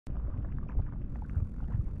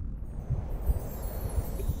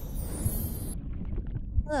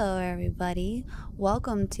Hello everybody,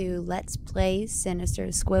 welcome to Let's Play Sinister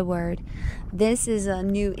Squidward. This is a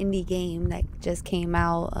new indie game that just came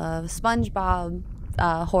out of SpongeBob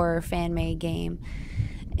horror fan-made game.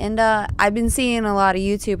 And I've been seeing a lot of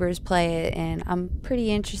YouTubers play it and I'm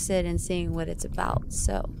pretty interested in seeing what it's about.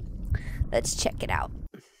 So let's check it out.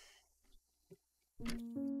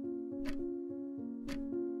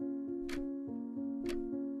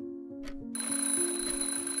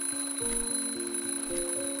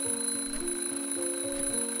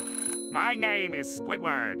 My name is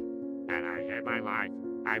Squidward, and I hate my life.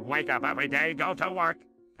 I wake up every day, go to work,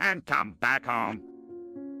 and come back home.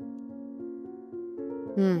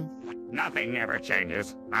 Nothing ever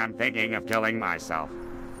changes. I'm thinking of killing myself.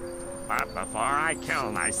 But before I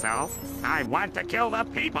kill myself, I want to kill the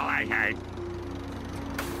people I hate.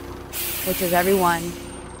 Which is everyone.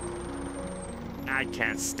 I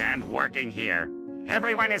can't stand working here.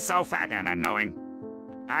 Everyone is so fat and annoying.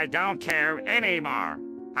 I don't care anymore.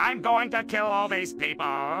 I'm going to kill all these people.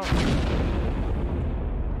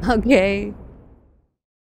 Okay.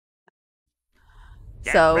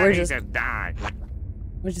 Get So ready to die.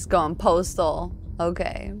 We're just going postal.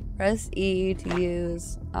 Okay. Press E to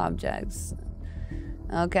use objects.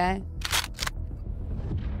 Okay.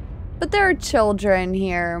 But there are children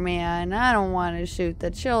here, man. I don't want to shoot the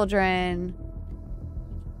children.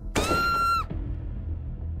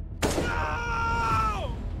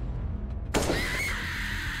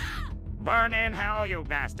 Burn in hell, you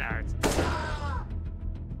bastards! You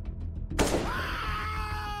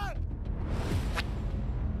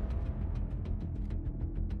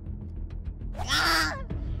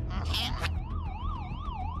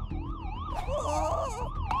are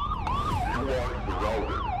surrounded.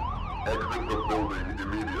 Exit the building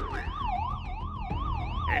immediately.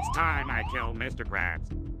 It's time I kill Mr.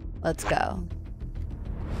 Krabs. Let's go.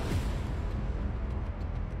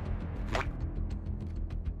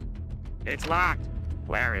 It's locked.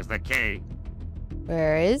 Where is the key?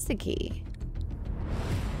 Where is the key?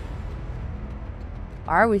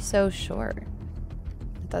 Why are we so short?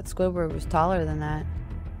 I thought Squidward was taller than that.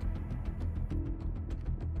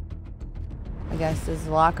 I guess this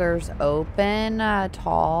locker's open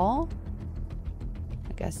tall?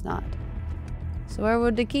 I guess not. So where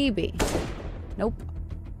would the key be? Nope.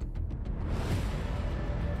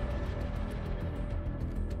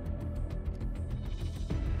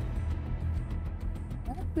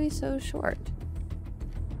 Why are we so short?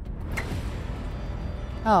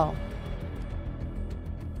 Oh.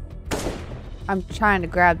 I'm trying to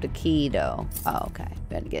grab the key though. Oh, okay.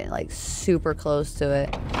 Been getting like super close to it.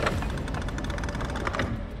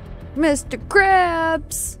 Mr.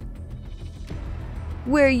 Krabs!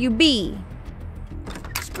 Where you be?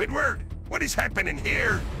 Squidward, what is happening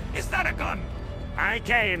here? Is that a gun? I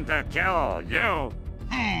came to kill you.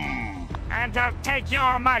 And to take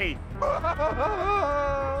your money.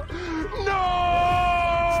 No!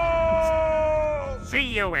 See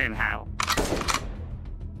you in hell.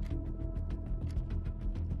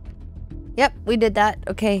 Yep, we did that.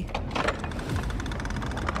 Okay.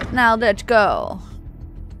 Now let's go.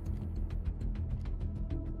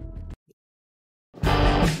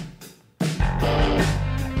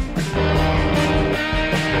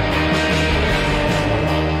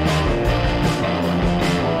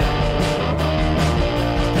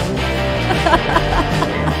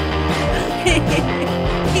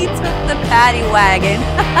 He took the paddy wagon.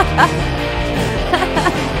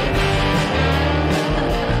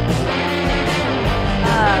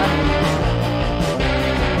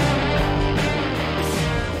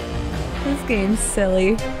 This game's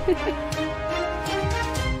silly.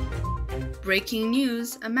 Breaking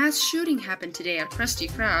news, a mass shooting happened today at Krusty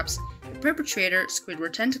Krab's. The perpetrator,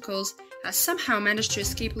 Squidward Tentacles, has somehow managed to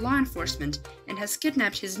escape law enforcement and has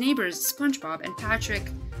kidnapped his neighbors SpongeBob and Patrick.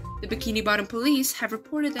 The Bikini Bottom police have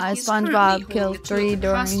reported that he's SpongeBob currently killed holding 3 the two of them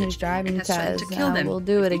during hostage his driving and has threatened test. to kill them We'll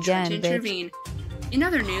do if it they try again, to bitch. intervene. In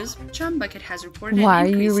other news, Chum Bucket has reported Why an are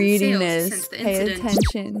increase you reading in sales this? since the Pay incident.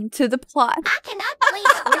 attention to the plot. I cannot believe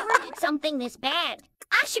Squidward did something this bad.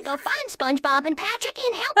 I should go find SpongeBob and Patrick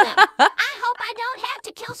and help them. I hope I don't have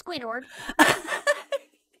to kill Squidward.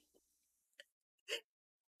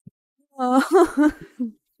 Oh.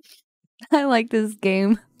 I like this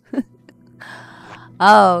game.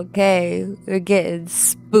 Okay, we're getting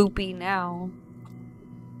spoopy now.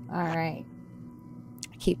 Alright.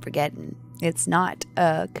 I keep forgetting. It's not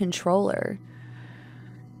a controller.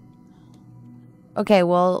 Okay,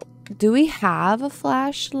 well, do we have a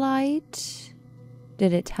flashlight?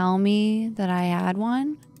 Did it tell me that I had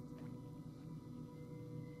one?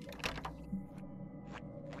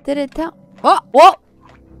 Did it tell? Oh, whoa!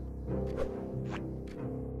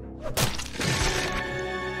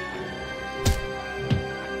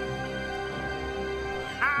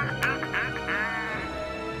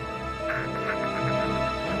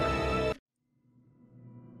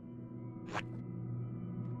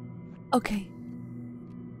 Okay.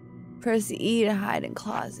 Press E to hide in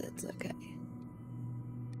closets. Okay.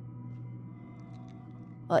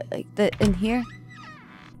 Like the in here?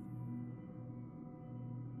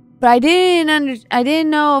 But I didn't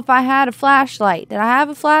know if I had a flashlight. Did I have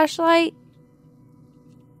a flashlight?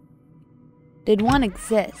 Did one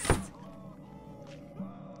exist?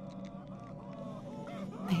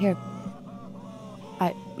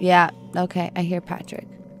 Yeah, okay, I hear Patrick.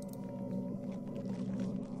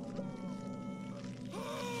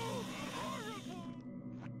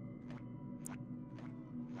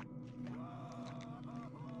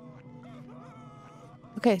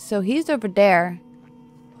 Okay, so he's over there.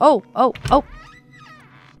 Oh.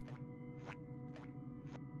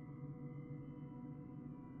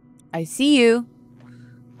 I see you.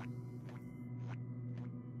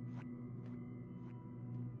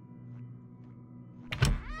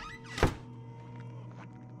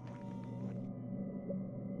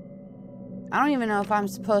 I don't even know if I'm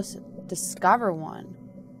supposed to discover one.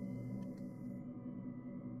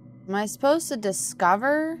 Am I supposed to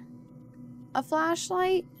discover a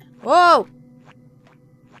flashlight? Whoa!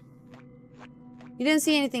 You didn't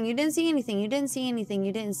see anything. You didn't see anything. You didn't see anything.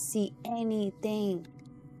 You didn't see anything.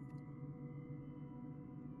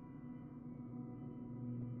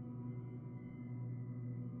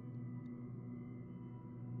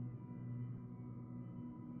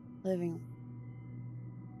 Living.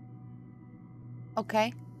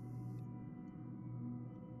 Okay.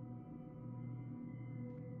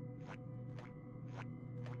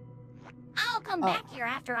 I'll come back here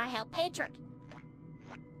after I help Patrick.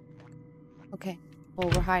 Okay. Well,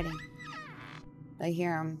 we're hiding. I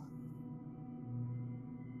hear him.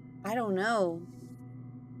 I don't know.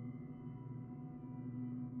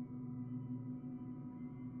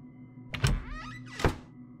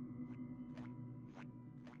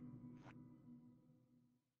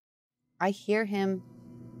 I hear him.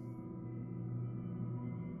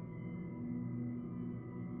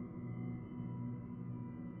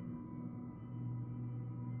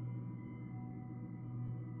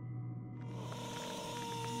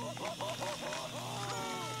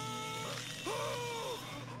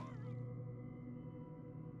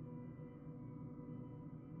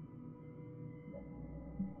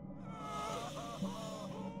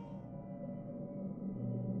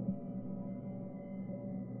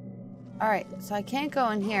 Alright, so I can't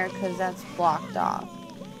go in here because that's blocked off.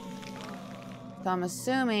 So I'm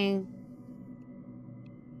assuming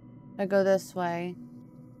I go this way.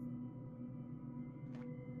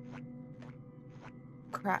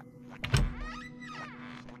 Crap.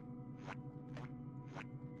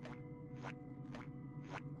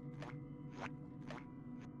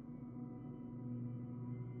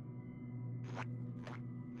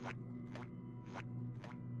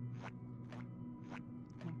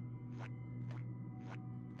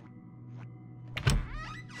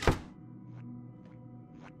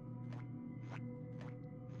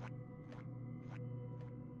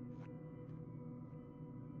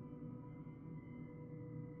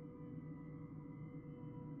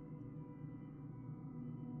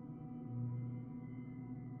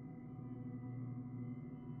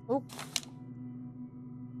 Oop.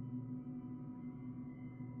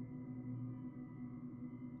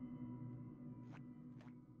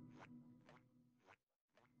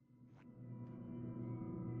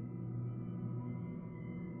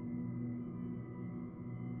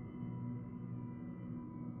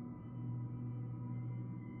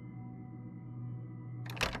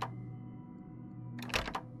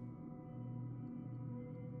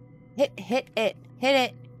 Hit it. Hit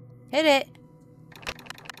it. Hit it.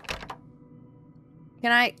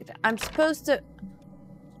 I'm supposed to...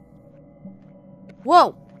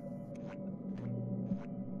 Whoa!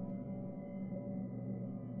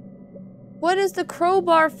 What is the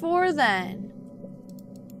crowbar for then?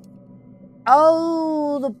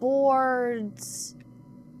 Oh, the boards.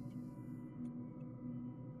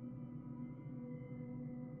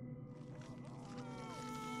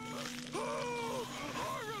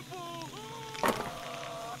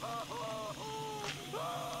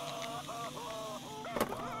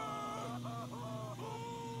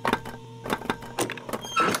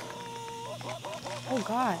 Oh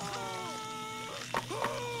God.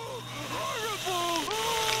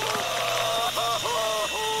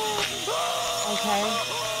 Okay.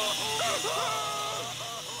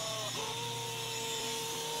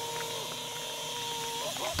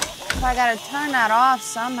 So I gotta turn that off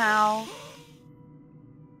somehow.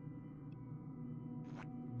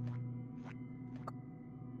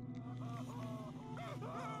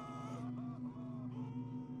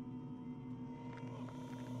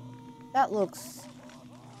 That looks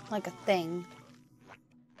Like a thing.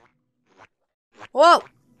 Whoa!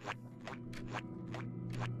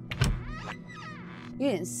 You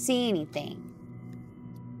didn't see anything.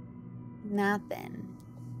 Nothing.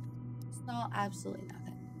 Saw absolutely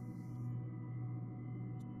nothing.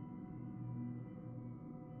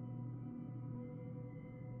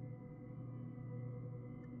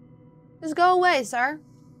 Just go away, sir.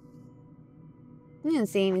 You didn't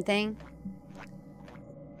see anything.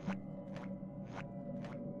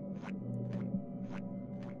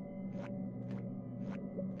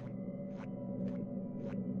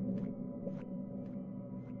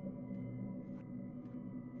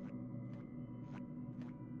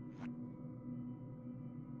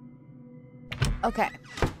 Okay.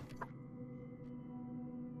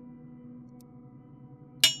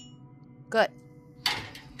 Good.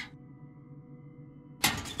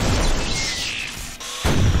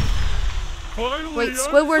 Finally, Wait, I'm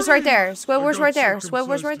Squidward's right free. there. Squidward's I got right there.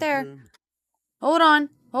 Squidward's circumcised right there. again. Hold on.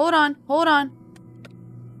 Hold on. Hold on.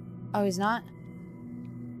 Oh, he's not?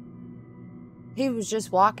 He was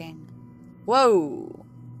just walking. Whoa.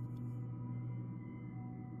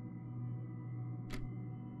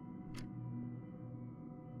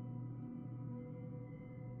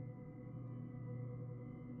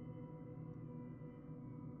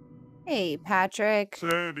 Hey, Patrick.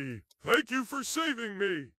 Sandy, thank you for saving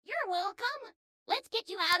me. You're welcome. Let's get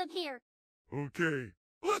you out of here. Okay,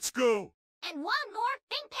 let's go. And one more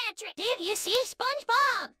thing, Patrick. Did you see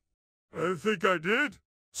SpongeBob? I think I did.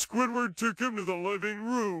 Squidward took him to the living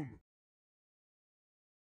room.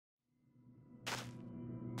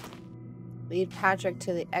 Lead Patrick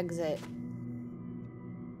to the exit.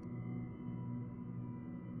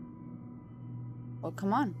 Well,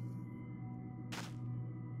 come on.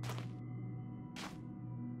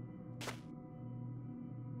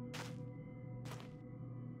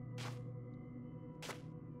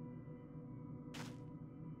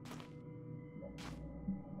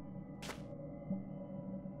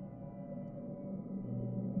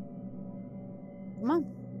 Come on.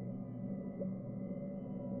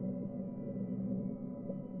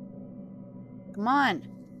 Come on.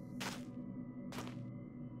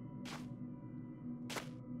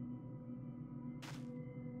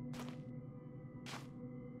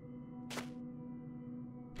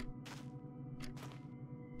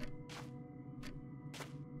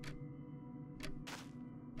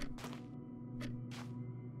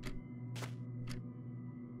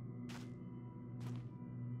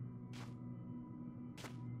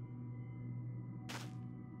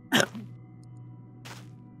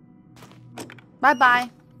 Bye-bye.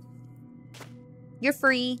 You're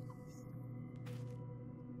free.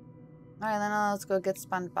 Alright, then let's go get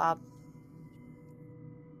SpongeBob.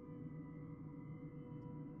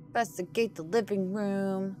 Investigate the living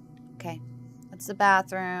room. Okay. That's the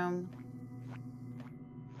bathroom.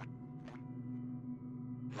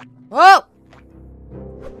 Whoa!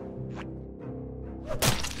 I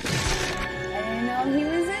didn't know he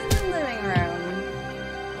was in the living room.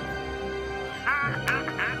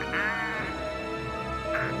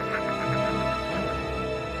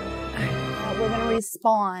 We're gonna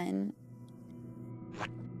respawn.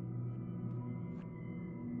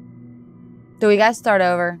 Do we guys start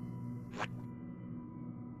over?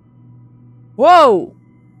 Whoa!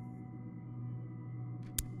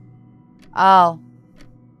 Oh.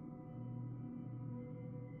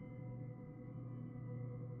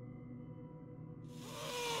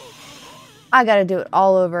 I gotta do it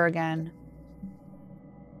all over again.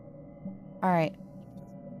 Alright.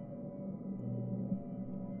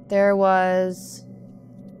 There was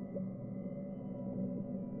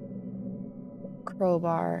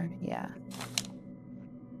crowbar, yeah.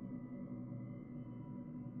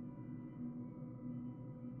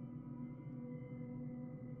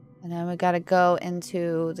 And then we gotta go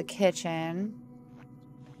into the kitchen.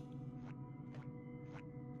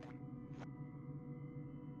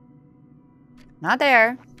 Not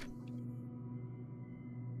there.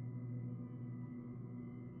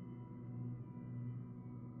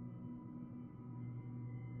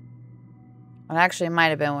 It actually might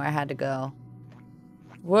have been where I had to go.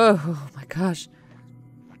 Whoa, oh my gosh.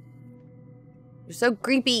 You're so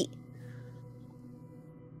creepy.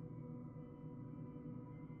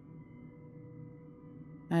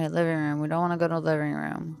 Alright, living room. We don't want to go to the living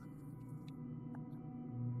room.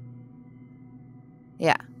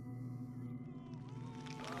 Yeah.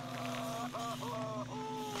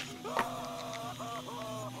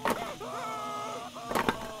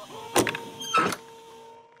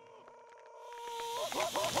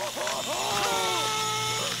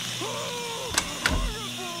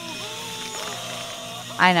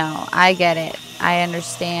 I know. I get it. I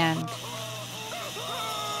understand.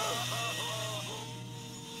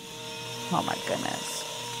 Oh my goodness.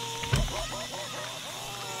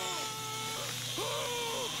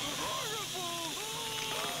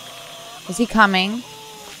 Is he coming?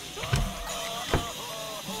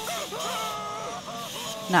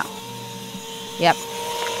 No. Yep.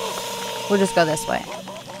 We'll just go this way.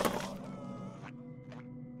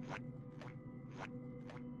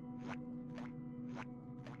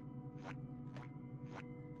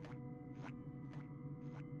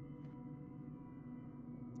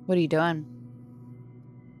 What are you doing?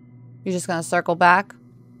 You're just gonna circle back?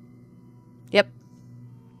 Yep.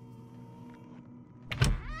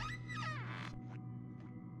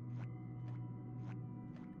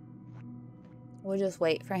 We'll just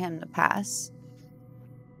wait for him to pass.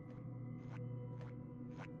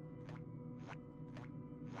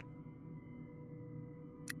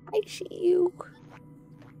 I see you.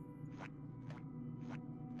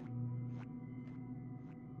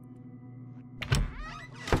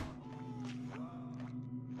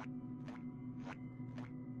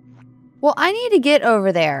 Well, I need to get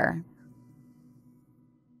over there.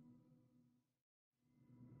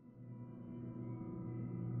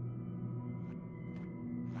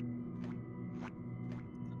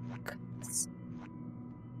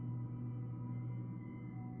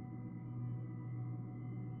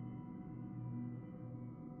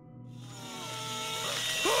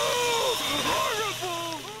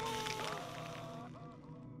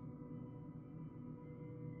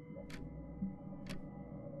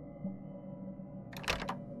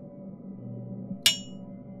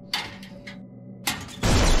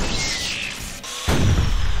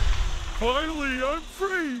 Finally, I'm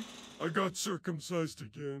free! I got circumcised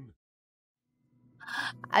again.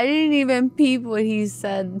 I didn't even peep what he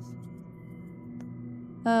said.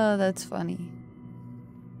 Oh, that's funny.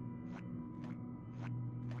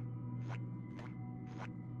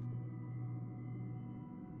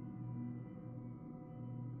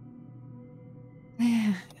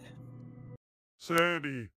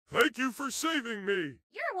 Sandy, thank you for saving me!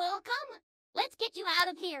 You're welcome. Let's get you out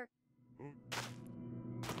of here.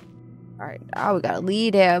 Alright, now we gotta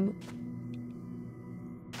lead him.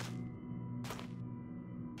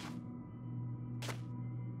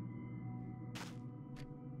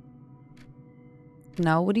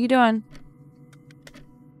 No, what are you doing?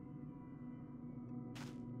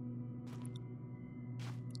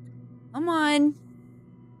 Come on.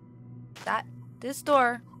 This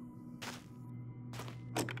door.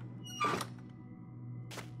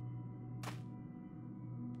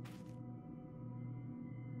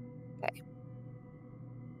 Okay.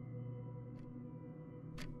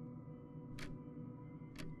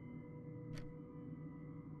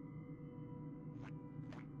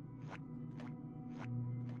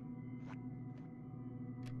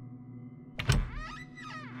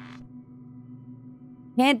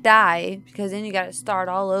 Can't die because then you gotta start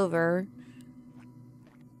all over.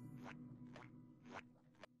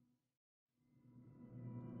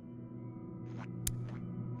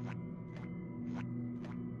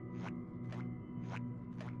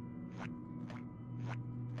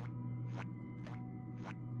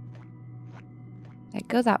 Okay,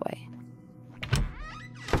 go that way.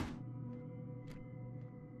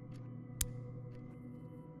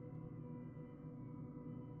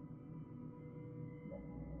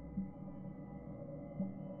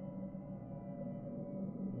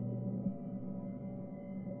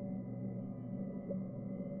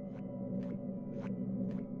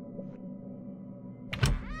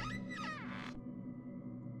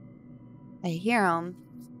 I hear him.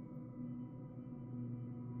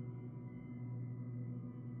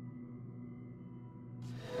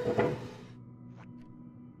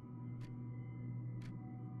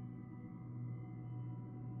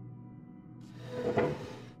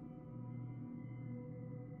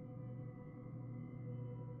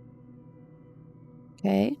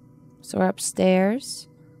 Okay, so we're upstairs.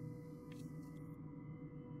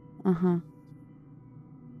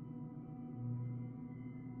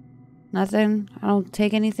 Nothing? I don't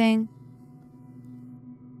take anything?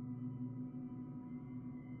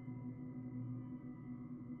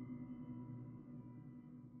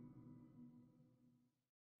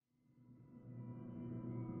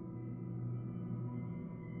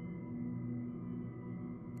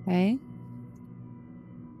 Okay.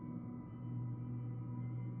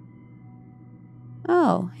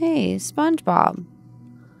 Oh, hey, SpongeBob.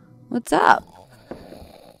 What's up?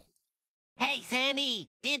 Hey, Sandy!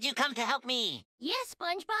 Did you come to help me? Yes,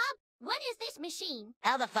 SpongeBob. What is this machine?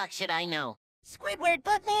 How the fuck should I know? Squidward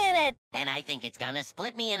put me in it! And I think it's gonna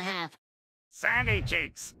split me in half. Sandy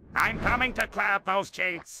Cheeks, I'm coming to clear up those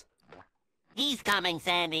cheeks. He's coming,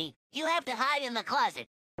 Sandy. You have to hide in the closet.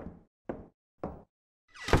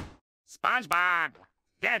 SpongeBob,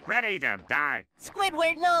 get ready to die.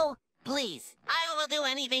 Squidward, no! Please, I will do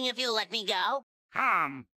anything if you let me go.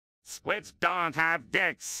 Squids don't have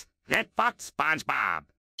dicks. Get fucked, SpongeBob.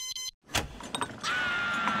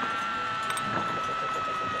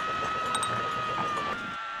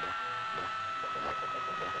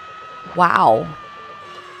 Wow.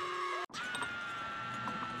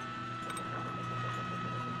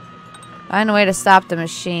 Find a way to stop the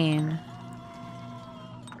machine.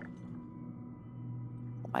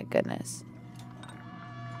 Oh my goodness.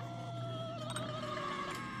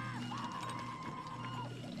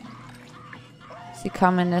 Is he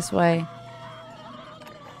coming this way?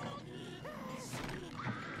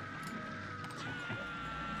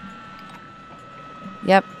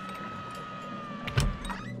 Yep.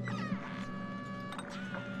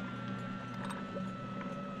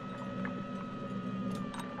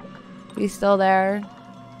 He's still there.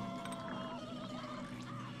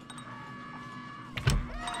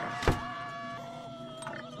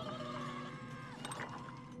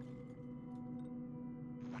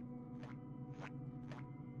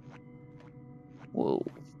 Whoa.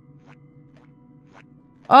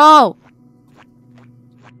 Oh!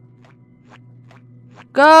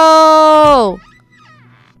 Go!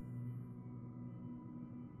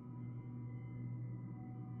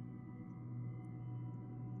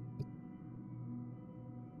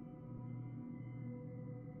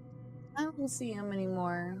 I don't see him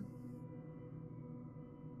anymore.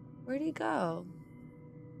 Where'd he go?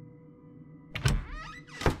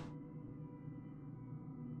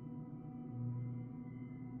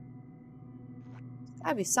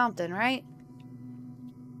 Gotta be something, right?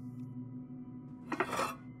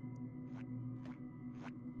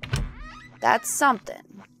 That's something.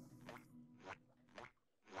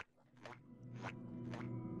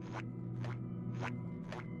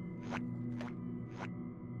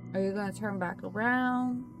 Are you gonna turn back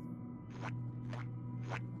around?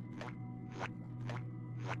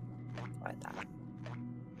 Like that.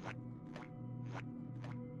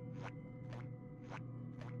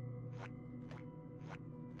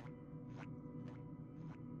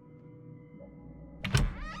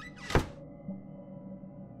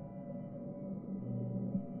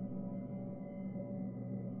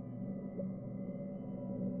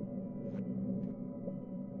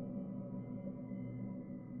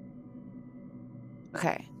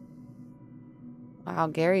 Okay. Wow,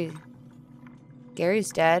 Gary's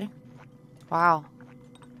dead. Wow.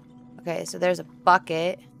 Okay, so there's a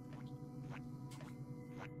bucket.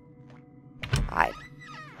 Hide.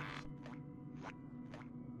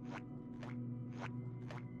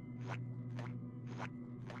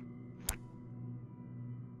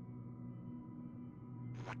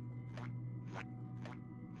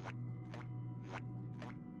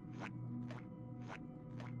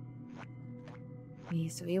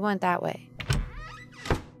 So he went that way.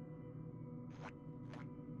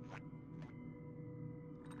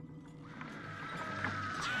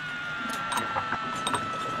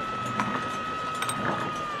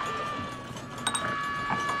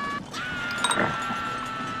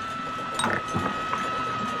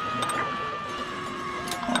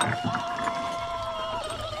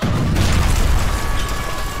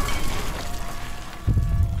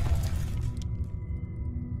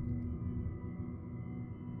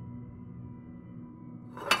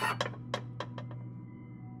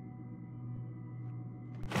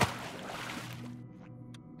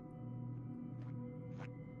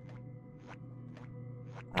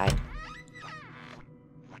 Right.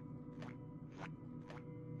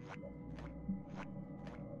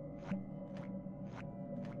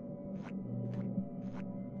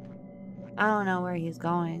 I don't know where he's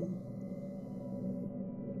going.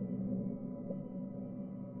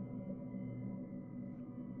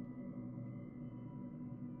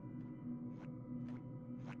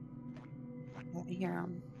 I hear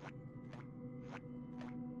him.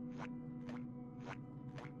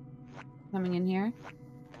 Coming in here?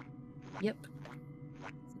 Yep.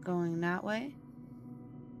 Going that way?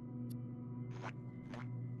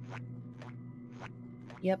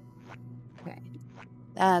 Yep. Okay.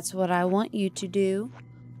 That's what I want you to do.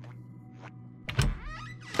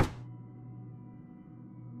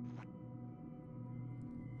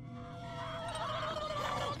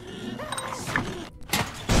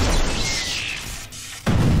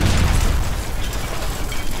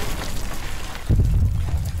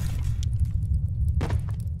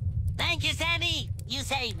 Thank you, Sandy. You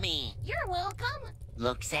saved me. You're welcome.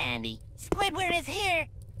 Look, Sandy. Squidward is here.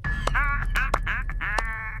 Ah, ah,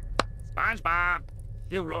 SpongeBob,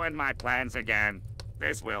 you ruined my plans again.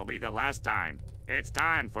 This will be the last time. It's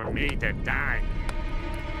time for me to die.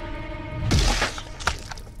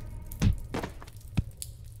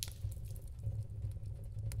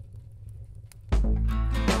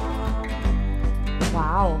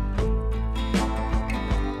 Wow.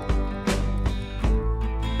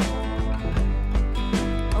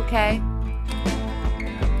 Okay.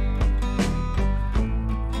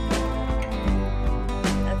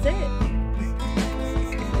 That's it.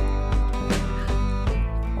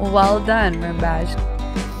 Well done, RAMPAGE.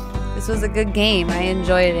 This was a good game. I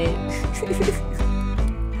enjoyed it.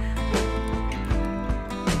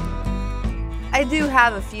 I do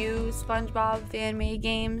have a few SpongeBob fan-made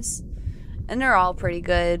games, and they're all pretty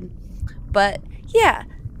good. But yeah,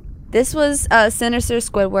 this was Sinister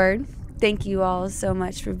Squidward. Thank you all so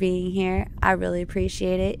much for being here. I really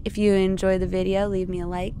appreciate it. If you enjoyed the video, leave me a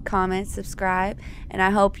like, comment, subscribe, and I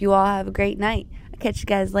hope you all have a great night. I'll catch you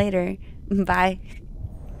guys later. Bye.